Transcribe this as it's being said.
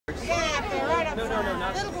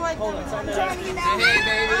Hold on. Hey,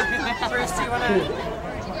 baby. Bruce, do you want to...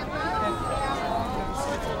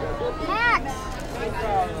 Max!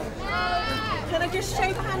 Can I just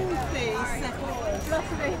shake hands, please?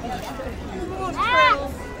 Lovely. Max!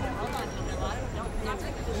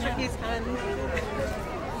 Shake his hand.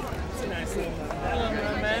 It's a nice little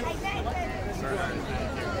man.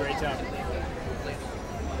 Great job.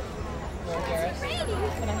 Well, Garrett,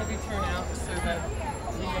 can I have you turn out so that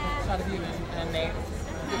we get a shot of you and Nate?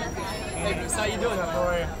 Hey, Bruce, how you doing? How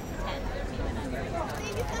are you?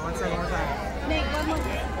 One second. Nate, one more.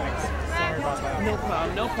 Thanks. Sorry about that.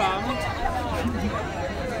 No problem.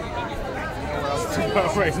 What else to go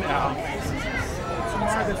right now?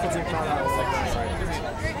 Tomorrow this will be caught out.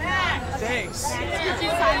 Thanks.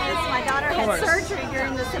 My daughter had surgery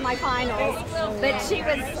during the semifinals, but she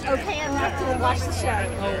was okay enough to watch the show.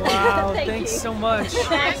 Oh wow, thanks so much.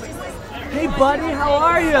 Hey buddy, how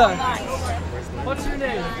are you? What's your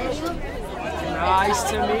name? Nice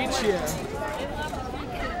to meet you.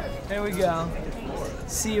 There we go.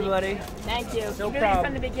 See you, buddy. Thank you. No problem.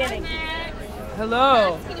 From the beginning.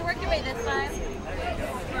 Hello. Can you work your way this time?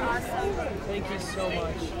 Awesome. Thank you so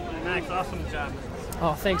much. Max, awesome job.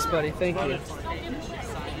 Oh, thanks, buddy. Thank you.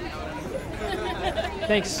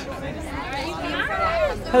 Thanks.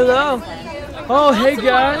 Hello. Oh, hey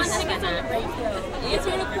guys.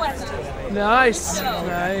 Answering a question. Nice.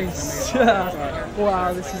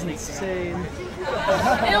 Wow, this is insane.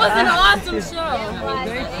 It was an awesome show.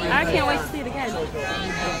 I can't wait to see it again.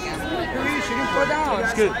 She can throw down.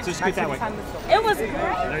 Just scoot that way. It was great.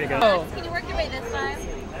 There you go. Oh, Can you work your way this time?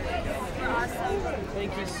 Awesome.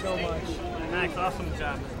 thank you so much. Max, awesome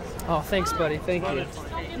job. Oh, thanks, buddy. Thank you.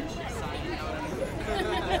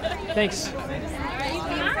 Thanks.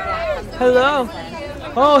 Hello.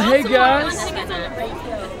 Oh, hey guys.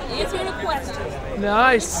 Answering a question.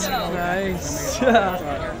 Nice.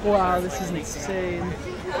 Wow, this is insane.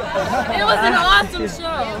 It was an awesome show.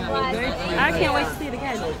 I can't wait to see it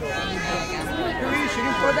again. She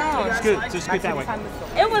can throw down. Just scoot that way.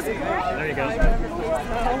 It was great. There you go.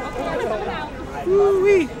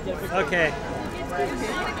 Woo-wee. Okay.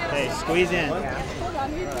 Hey, squeeze in.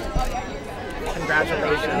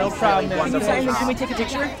 Congratulations. No problem, man. Wonderful. we take a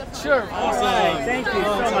picture? Sure. Awesome. Thank you. So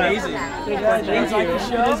amazing. Thank you. It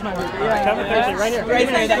is my birthday. Yeah. Come and picture right here. Right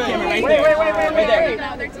there, that camera, right there. Wait there.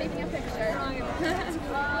 Now they're taking a picture.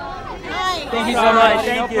 Thank you so much.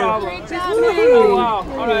 Thank you. Oh, wow.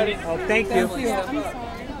 All right. Oh, thank you.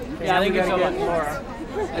 Yeah, thank you so much. Laura.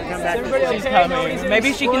 Come back. She's coming.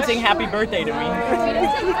 Maybe she can sing happy birthday to me.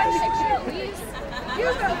 You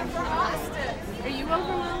go from Austin. Are you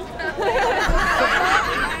overwhelmed?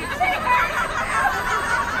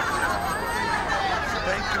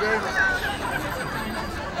 Thank you very much.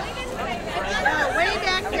 Way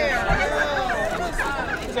back there.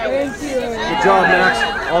 Thank you. Good job, Max.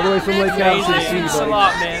 All the way from Lake County to see you, Thanks a buddy.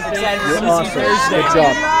 lot, man. Excited to You're see you awesome. Thursday. Good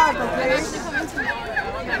job.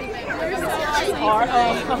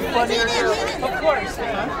 Come funny. Of course.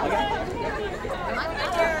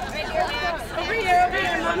 Over here.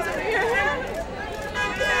 Mom's over here.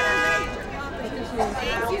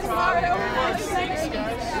 Thank you, Laura.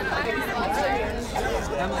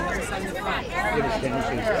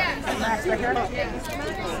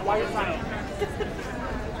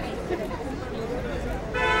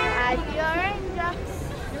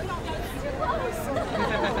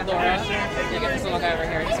 Laura, you get this little guy over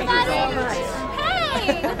here. He's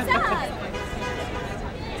Hey, what's up?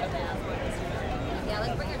 Yeah,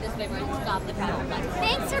 let's bring her this way where we can stop the travel.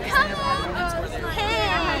 Thanks for coming. Hey.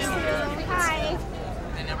 Hi.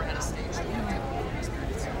 I never had a stage.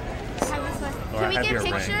 Can we get a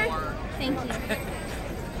picture? Thank you.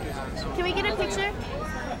 Can we get a picture?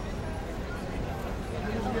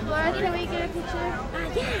 Laura, can we get a picture?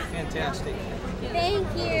 Yeah. Fantastic. Thank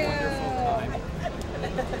you.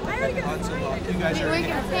 Lots of luck. You guys are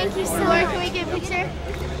Thank you so much. Can we get a picture?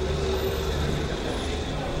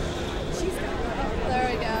 There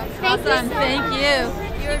we go. Awesome. Thank you.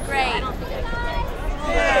 You were great.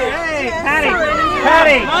 Hey, Patty.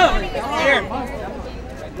 Here.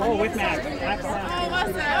 Oh, with Max.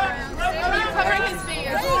 Covering his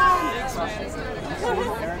face.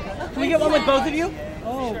 Can we get one with both of you?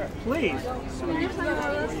 Oh, please. Came from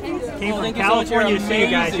Thank you so much. California to see you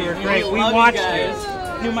guys. You were great. We watched it.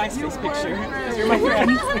 Do my face picture. You're my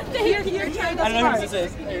friends. I don't know who this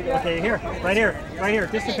is. Okay, here. Right here.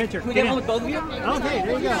 Just a picture. Can we get one with both of you? Okay,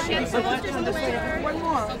 there you go. Thank you so much. One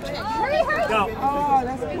more. Hurry. Go. Oh,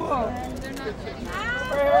 that's cool.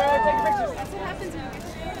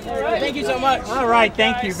 Thank you so much. All right,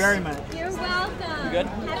 thank you very much. You're welcome. You good?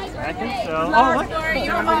 Happy I think so. Oh, what?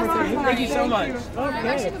 Thank you so much.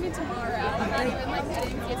 Okay.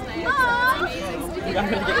 I'm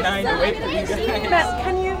going to get 9 to wait for you guys. Matt,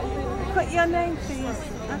 can you put your name, please?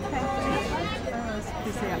 Okay. Oh, it's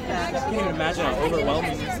busy up there. I can't even imagine how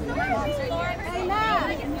overwhelming this is. Hey,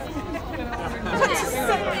 Matt.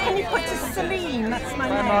 Can you put to Celine? That's my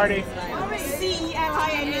name. Marty.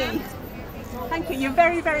 C-E-L-I-N-E. Thank you. You're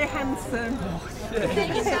very, very handsome.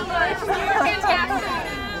 Thank you so much. You're fantastic.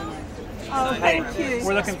 Oh, thank you.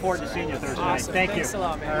 We're looking forward to seeing you Thursday night. Awesome. Thank Thanks you. a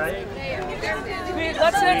lot, man. All right. Sweet.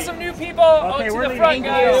 Let's send some new people Okay, to we're the leaving. front,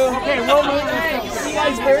 guys. Okay, we'll move. See you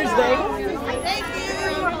guys Thursday. Thank you.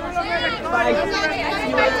 Bye.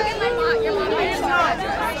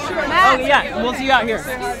 Sure. Oh, yeah. We'll see you out here.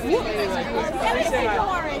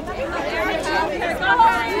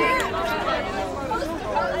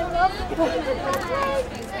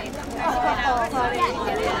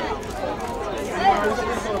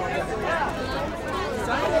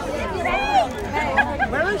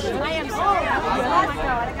 Where is she? I am so happy. Oh my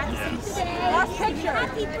God, I got to see today. Last picture.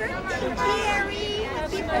 Happy birthday, Jerry.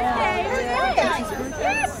 Happy birthday. Yes.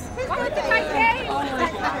 His birthday. My day. Oh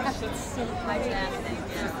my gosh, that's so fantastic.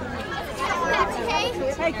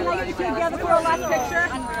 Hey, can I get you two together for a last picture?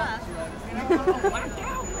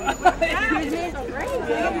 Excuse me? Can I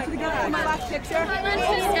get you two together for my last picture?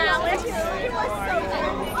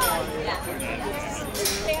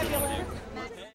 Fabulous.